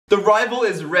The rival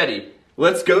is ready.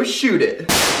 Let's go shoot it.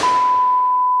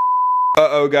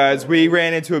 Uh-oh, guys, we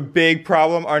ran into a big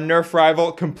problem. Our Nerf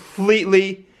rival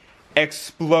completely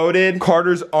exploded.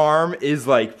 Carter's arm is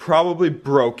like probably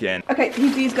broken. Okay, he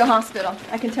needs to go hospital.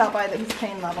 I can tell by his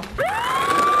pain level.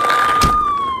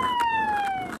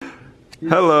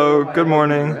 Hello, good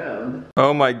morning.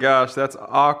 Oh my gosh, that's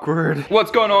awkward. What's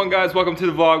going on, guys? Welcome to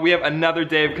the vlog. We have another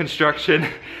day of construction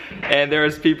and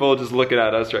there's people just looking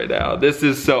at us right now. This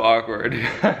is so awkward.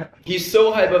 He's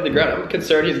so high above the ground, I'm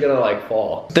concerned he's gonna like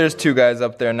fall. There's two guys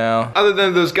up there now. Other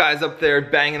than those guys up there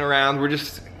banging around, we're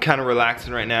just kind of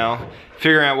relaxing right now,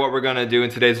 figuring out what we're gonna do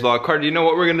in today's vlog. Carter, do you know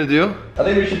what we're gonna do? I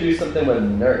think we should do something with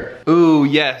Nerf. Ooh,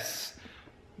 yes.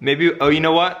 Maybe, oh, you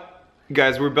know what?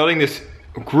 Guys, we're building this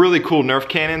really cool Nerf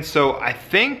cannon, so I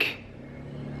think,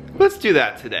 let's do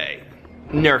that today.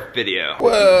 Nerf video.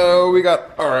 Whoa, we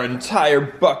got our entire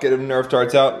bucket of Nerf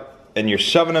darts out, and you're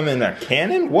shoving them in a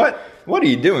cannon? What are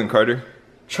you doing, Carter?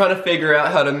 Trying to figure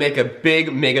out how to make a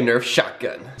big Mega Nerf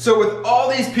shotgun. So with all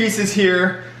these pieces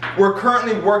here, we're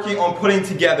currently working on putting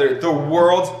together the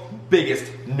world's biggest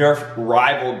Nerf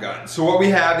rival gun. So what we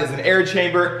have is an air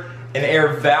chamber, an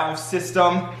air valve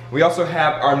system. We also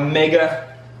have our Mega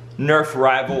Nerf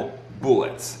rival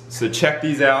bullets. So check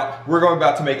these out. We're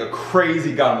about to make a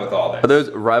crazy gun with all this. Are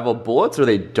those rival bullets or are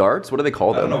they darts? What do they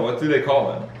call them? I don't know, what do they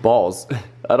call them? Balls.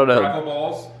 I don't know. Rival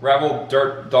balls? Rival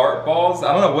dart balls?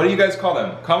 I don't know, what do you guys call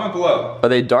them? Comment below. Are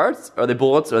they darts? Are they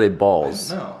bullets? Or are they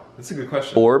balls? I don't know, that's a good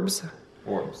question. Orbs?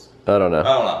 Orbs. I don't know. I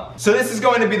don't know. So this is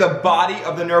going to be the body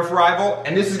of the Nerf rival,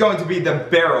 and this is going to be the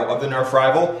barrel of the Nerf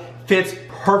rival. Fits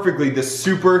perfectly the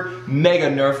super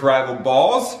mega Nerf rival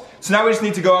balls. So now we just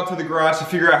need to go out to the garage to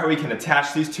figure out how we can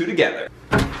attach these two together.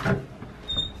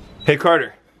 Hey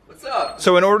Carter. What's up?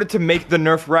 So in order to make the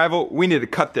Nerf rival, we need to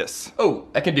cut this. Oh,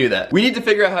 I can do that. We need to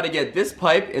figure out how to get this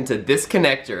pipe into this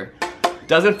connector.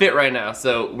 Doesn't fit right now,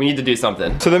 so we need to do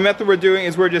something. So the method we're doing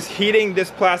is we're just heating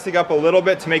this plastic up a little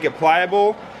bit to make it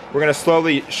pliable. We're gonna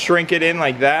slowly shrink it in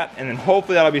like that, and then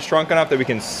hopefully that'll be shrunk enough that we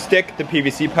can stick the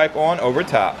PVC pipe on over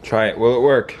top. Try it, will it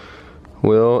work?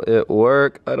 Will it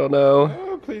work? I don't know.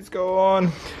 Oh, please go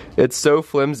on. It's so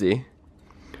flimsy.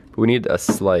 We need a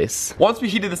slice. Once we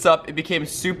heated this up, it became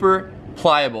super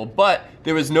pliable, but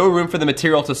there was no room for the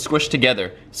material to squish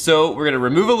together. So we're gonna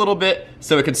remove a little bit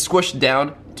so it can squish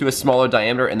down to a smaller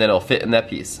diameter and then it'll fit in that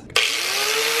piece.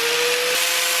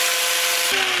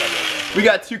 We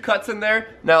got 2 cuts in there.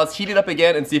 Now let's heat it up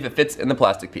again and see if it fits in the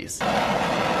plastic piece.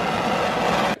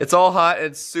 It's all hot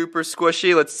and super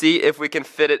squishy. Let's see if we can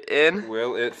fit it in.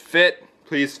 Will it fit?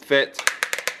 Please fit.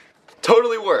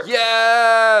 Totally works.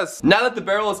 Yes! Now that the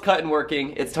barrel is cut and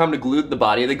working, it's time to glue the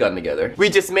body of the gun together. We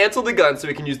dismantled the gun so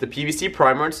we can use the PVC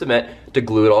primer and cement to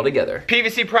glue it all together.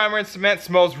 PVC primer and cement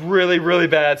smells really, really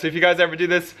bad. So if you guys ever do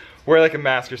this, wear like a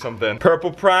mask or something.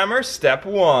 Purple primer, step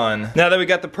 1. Now that we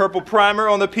got the purple primer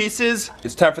on the pieces,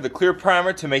 it's time for the clear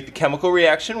primer to make the chemical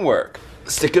reaction work.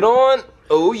 Stick it on.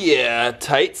 Oh yeah,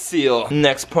 tight seal.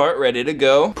 Next part ready to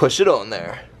go. Push it on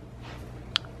there.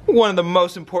 One of the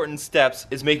most important steps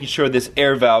is making sure this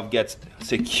air valve gets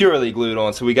securely glued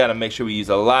on, so we gotta make sure we use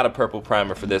a lot of purple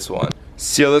primer for this one.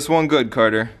 Seal this one good,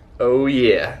 Carter. Oh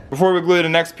yeah. Before we glue the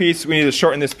next piece, we need to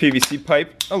shorten this PVC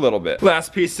pipe a little bit.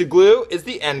 Last piece to glue is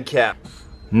the end cap.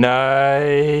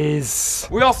 Nice.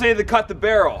 We also need to cut the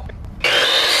barrel.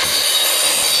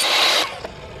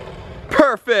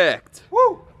 Perfect.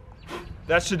 Woo.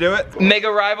 That should do it. Mega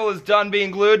rival is done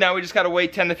being glued. Now we just gotta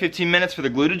wait 10 to 15 minutes for the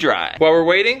glue to dry. While we're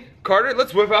waiting, Carter,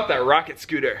 let's whip out that rocket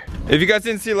scooter. If you guys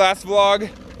didn't see last vlog,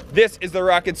 this is the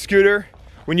rocket scooter.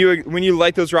 When you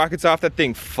light those rockets off, that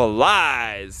thing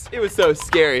flies. It was so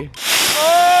scary.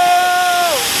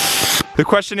 Oh! The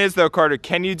question is though, Carter,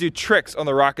 can you do tricks on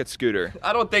the rocket scooter?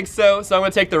 I don't think so, so I'm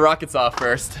gonna take the rockets off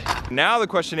first. Now the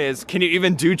question is, can you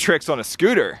even do tricks on a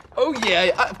scooter? Oh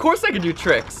yeah, of course I can do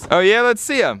tricks. Oh yeah, let's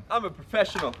see them. I'm a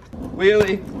professional.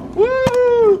 Wheelie.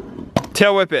 Woo!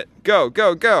 Tail whip it. Go,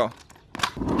 go, go.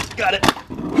 Got it.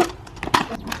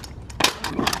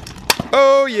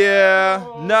 Oh yeah,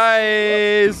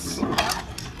 nice.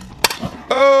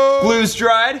 Oh. Glue's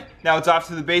dried. Now it's off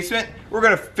to the basement. We're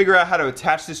gonna figure out how to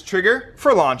attach this trigger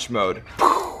for launch mode.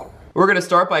 We're gonna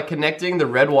start by connecting the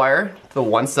red wire to the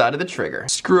one side of the trigger,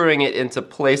 screwing it into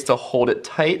place to hold it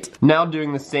tight. Now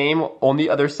doing the same on the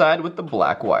other side with the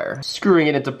black wire, screwing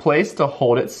it into place to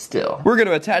hold it still. We're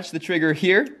gonna attach the trigger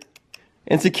here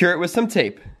and secure it with some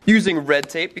tape. Using red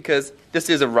tape because this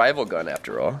is a rival gun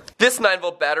after all. This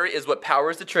 9-volt battery is what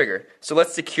powers the trigger, so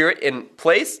let's secure it in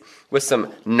place with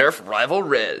some Nerf Rival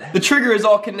Red. The trigger is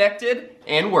all connected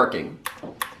and working,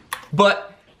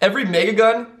 but every Mega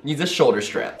gun needs a shoulder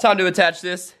strap. Time to attach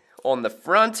this on the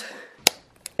front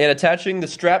and attaching the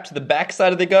strap to the back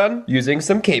side of the gun using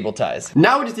some cable ties.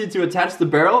 Now we just need to attach the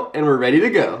barrel and we're ready to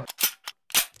go.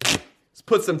 Let's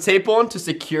put some tape on to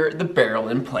secure the barrel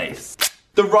in place.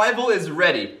 The rifle is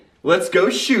ready. Let's go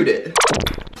shoot it.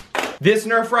 This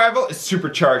Nerf rifle is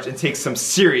supercharged and takes some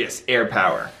serious air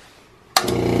power.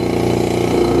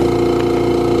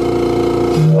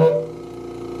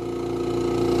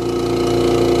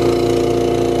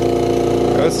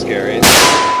 That was scary.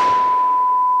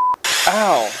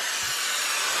 Ow.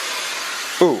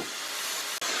 Ooh.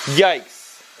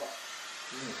 Yikes.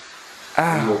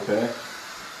 Ow. Okay.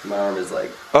 My arm is like...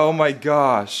 Oh my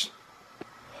gosh.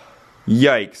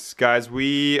 Yikes. Guys,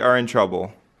 we are in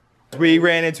trouble. We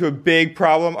ran into a big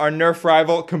problem. Our Nerf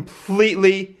rifle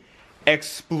completely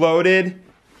exploded.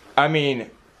 I mean,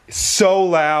 so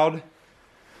loud.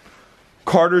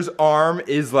 Carter's arm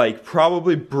is like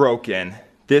probably broken.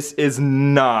 This is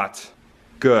not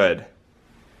good.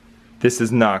 This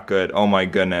is not good. Oh my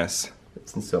goodness.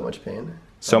 It's in so much pain.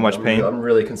 So much pain? I'm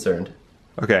really concerned.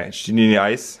 Okay, do you need any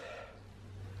ice?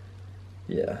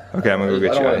 Yeah. Okay, I'm gonna go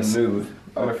get you ice. I don't want to move.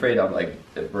 I'm afraid I'm like,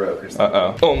 it broke or something.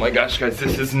 Uh-oh. Oh my gosh, guys,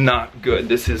 this is not good.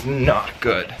 This is not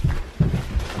good.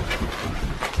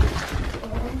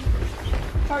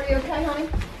 Are you okay, honey?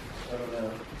 I don't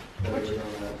know.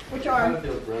 Which It arm? kind of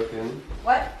feels broken.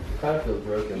 What? It kind of feels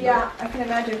broken. Yeah, I can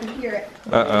imagine. I can hear it.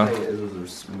 Uh-oh. It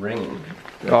was ringing.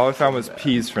 All I found was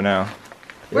peas for now.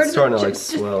 Where It's does starting it to like just-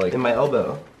 swell like in my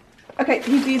elbow. Okay,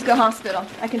 he needs to go hospital.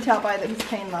 I can tell by his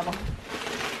pain level.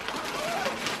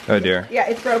 Oh dear. Yeah,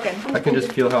 it's broken. I can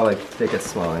just feel how like thick it's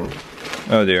swelling.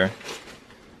 Oh dear.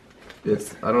 I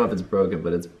don't know if it's broken,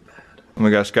 but it's bad. Oh my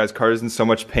gosh, guys, Carter's in so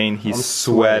much pain. He's I'm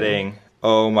sweating.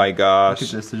 Oh my Look at gosh.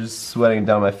 this, it's just sweating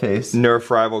down my face. Nerf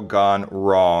rifle gone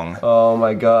wrong. Oh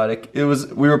my god, we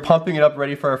were pumping it up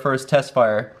ready for our first test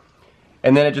fire,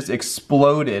 and then it just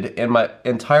exploded, and my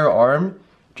entire arm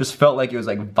just felt like it was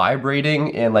like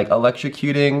vibrating and like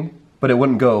electrocuting, but it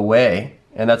wouldn't go away.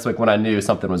 And that's like when I knew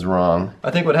something was wrong.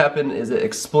 I think what happened is it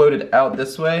exploded out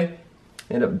this way,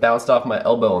 and it bounced off my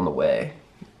elbow on the way.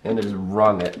 And it just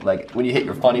rung it, like when you hit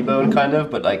your funny bone kind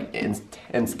of, but like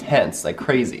intense, like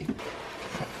crazy.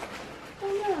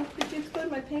 Oh no, did you explode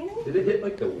my painting? Did it hit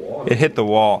like the wall? It hit the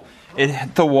wall. It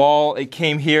hit the wall. It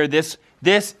came here. This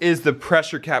is the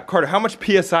pressure cap. Carter, how much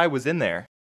PSI was in there?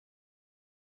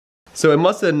 So it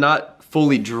must have not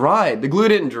fully dried. The glue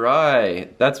didn't dry,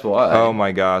 that's why. Oh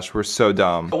my gosh, we're so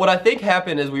dumb. What I think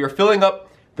happened is we were filling up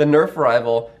the Nerf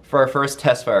rifle for our first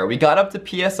test fire. We got up to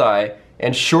PSI,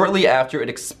 and shortly after it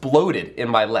exploded in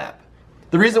my lap.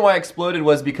 The reason why it exploded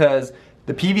was because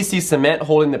the PVC cement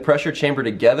holding the pressure chamber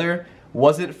together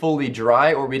wasn't fully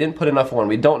dry, or we didn't put enough on.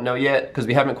 We don't know yet because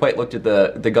we haven't quite looked at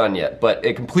the gun yet, but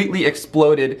it completely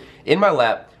exploded in my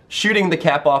lap, shooting the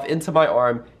cap off into my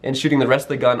arm and shooting the rest of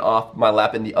the gun off my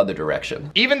lap in the other direction.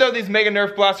 Even though these Mega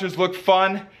Nerf blasters look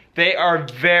fun, they are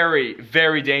very,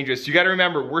 very dangerous. You gotta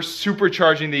remember, we're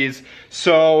supercharging these,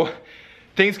 so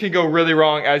things can go really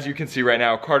wrong. As you can see right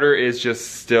now, Carter is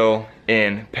just still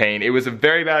in pain. It was a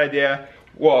very bad idea.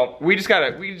 Well, we just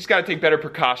gotta take better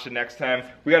precaution next time.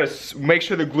 We gotta make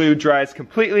sure the glue dries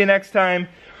completely next time.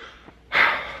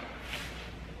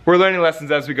 We're learning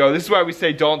lessons as we go. This is why we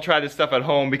say don't try this stuff at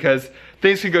home, because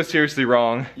things can go seriously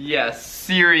wrong. Yes,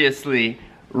 seriously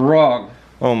wrong.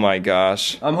 Oh my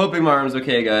gosh. I'm hoping my arm's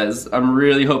okay, guys. I'm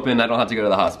really hoping I don't have to go to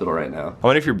the hospital right now. I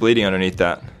wonder if you're bleeding underneath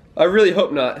that. I really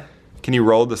hope not. Can you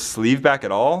roll the sleeve back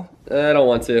at all? I don't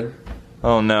want to.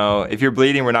 Oh no, if you're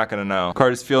bleeding, we're not gonna know.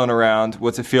 Carter's feeling around.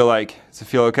 What's it feel like? Does it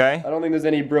feel okay? I don't think there's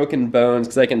any broken bones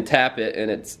because I can tap it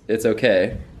and it's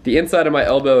okay. The inside of my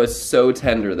elbow is so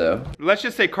tender though. Let's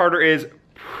just say Carter is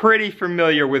pretty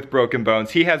familiar with broken bones.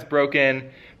 He has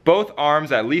broken both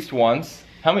arms at least once.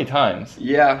 How many times?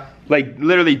 Yeah. Like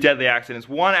literally deadly accidents.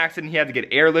 One accident he had to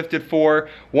get airlifted for.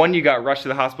 One you got rushed to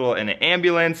the hospital in an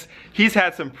ambulance. He's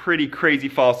had some pretty crazy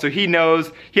falls, so he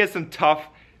knows, he has some tough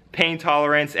pain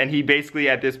tolerance, and he basically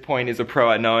at this point is a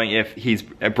pro at knowing if he's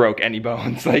broke any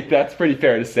bones. Like, that's pretty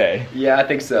fair to say. Yeah, I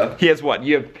think so. He has what?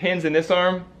 You have pins in this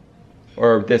arm?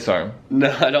 Or this arm?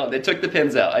 No, I don't. They took the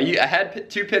pins out. I had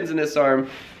 2 pins in this arm.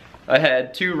 I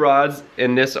had 2 rods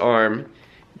in this arm,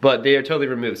 but they are totally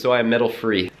removed, so I am metal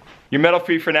free. You're metal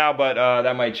free for now, but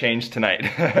that might change tonight.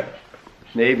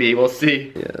 Maybe, we'll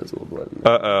see. Yeah, there's a little blood.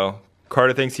 Uh-oh.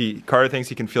 Carter thinks he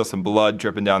can feel some blood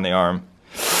dripping down the arm.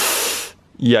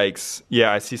 Yikes.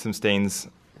 Yeah, I see some stains.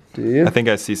 Do you? I think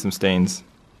I see some stains.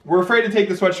 We're afraid to take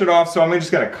the sweatshirt off, so I'm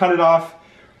just gonna cut it off.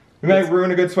 We might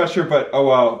ruin a good sweatshirt, but oh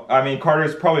well. I mean,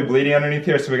 Carter's probably bleeding underneath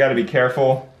here, so we gotta be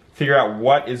careful. Figure out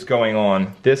what is going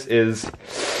on. This is...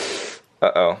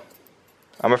 Uh-oh.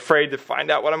 I'm afraid to find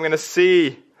out what I'm gonna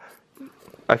see.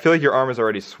 I feel like your arm is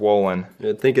already swollen.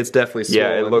 I think it's definitely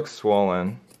swollen. Yeah, it looks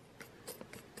swollen.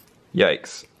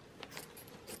 Yikes.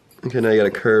 Okay, now you gotta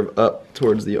curve up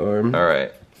towards the arm. All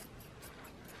right.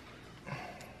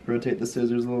 Rotate the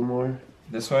scissors a little more.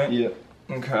 This way? Yep.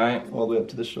 Okay. All the way up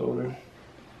to the shoulder.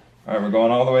 All right, we're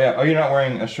going all the way up. Oh, you're not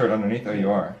wearing a shirt underneath? Oh, you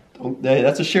are. Oh, hey,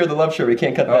 that's a Share the Love shirt. We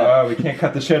can't cut that. Oh, we can't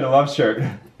cut the Share the Love shirt.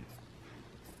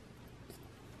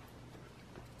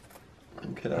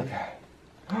 Okay.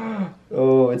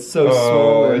 Oh, it's so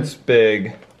swollen. Oh, it's big.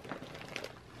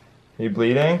 Are you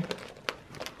bleeding?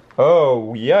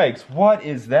 Oh, yikes. What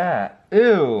is that?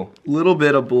 Ew. Little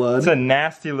bit of blood. It's a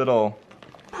nasty little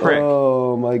prick.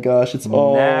 Oh my gosh, it's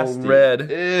all Nasty. red.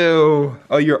 Ew.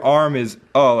 Oh, your arm is,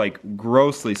 like,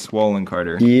 grossly swollen,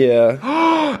 Carter.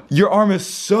 Yeah. Your arm is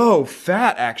so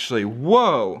fat, actually.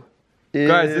 Whoa. Ew.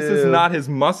 Guys, this is not his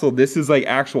muscle. This is, like,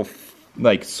 actual,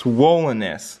 like,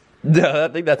 swollenness. No, I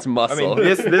think that's muscle. I mean,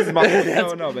 this is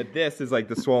muscle. No, but this is, like,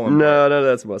 the swollen No,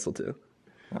 that's muscle too.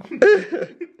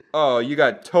 Oh, you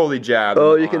got totally jabbed.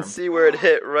 Oh, in the you can arm. see where it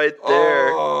hit right there.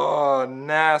 Oh,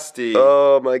 nasty.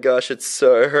 Oh my gosh, it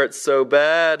hurts so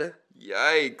bad.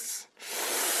 Yikes.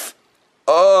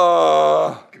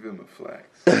 Oh. Give him a flex.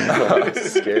 I'm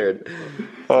scared.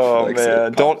 Oh Flex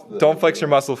man, it. don't flex your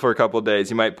muscle for a couple of days.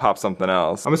 You might pop something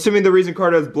else. I'm assuming the reason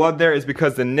Carter has blood there is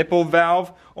because the nipple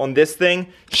valve on this thing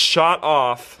shot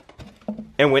off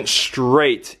and went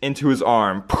straight into his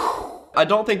arm. I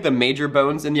don't think the major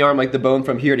bones in the arm, like the bone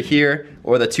from here to here,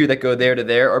 or the two that go there to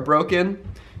there, are broken.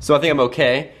 So I think I'm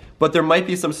okay. But there might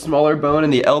be some smaller bone in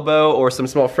the elbow or some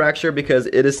small fracture because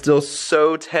it is still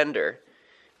so tender.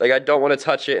 Like I don't want to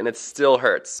touch it and it still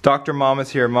hurts. Dr. Mom is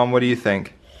here. Mom, what do you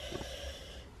think?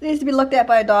 It needs to be looked at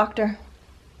by a doctor.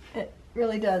 It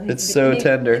really does. It's so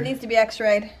tender. It needs to be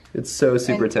x-rayed. It's so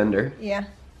super tender. Yeah.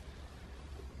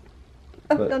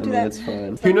 Oh, But don't I do mean, that. it's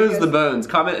fine. It's Who not knows good. the bones?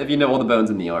 Comment if you know all the bones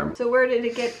in the arm. So where did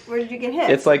you get hit?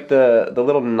 It's like the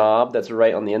little knob that's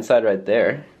right on the inside right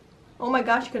there. Oh my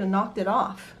gosh, you could have knocked it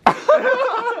off.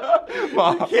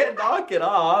 Mom. You can't knock it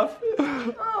off.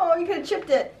 Oh, you could have chipped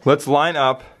it. Let's line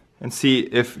up and see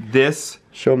if this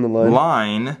Show him the line.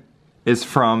 line is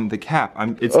from the cap.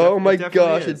 Oh my it definitely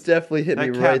gosh, is. it definitely hit That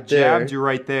me cap right there. jabbed you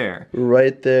right there.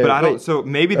 Right there. But I don't. Wait. So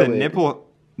maybe Oh, the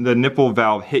wait. nipple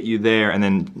valve hit you there and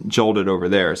then jolted over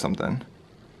there or something.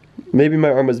 Maybe my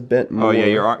arm was bent more. Oh yeah,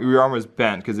 your arm was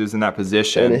bent because it was in that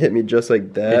position. And it hit me just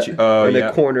like that. Hit you- oh, and yeah.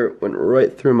 the corner went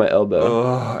right through my elbow.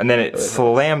 Oh, and then it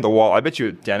slammed the wall. I bet you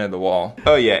it dented the wall.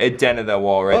 Oh yeah, it dented that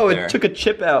wall right there. It took a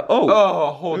chip out. Oh,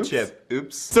 a whole Oops. chip.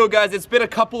 Oops. So guys, it's been a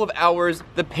couple of hours.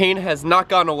 The pain has not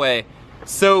gone away.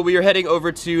 So we are heading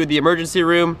over to the emergency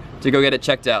room to go get it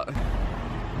checked out.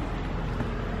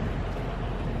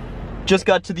 Just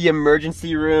got to the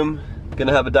emergency room.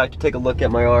 Gonna have a doctor take a look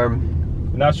at my arm.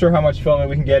 Not sure how much filming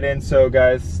we can get in, so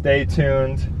guys, stay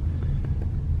tuned.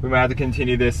 We might have to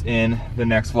continue this in the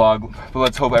next vlog, but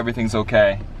let's hope everything's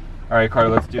okay. All right, Carter,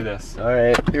 let's do this. All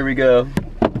right, here we go.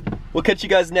 We'll catch you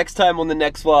guys next time on the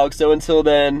next vlog. So until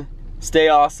then, stay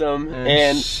awesome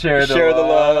and share the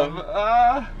love.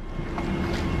 love.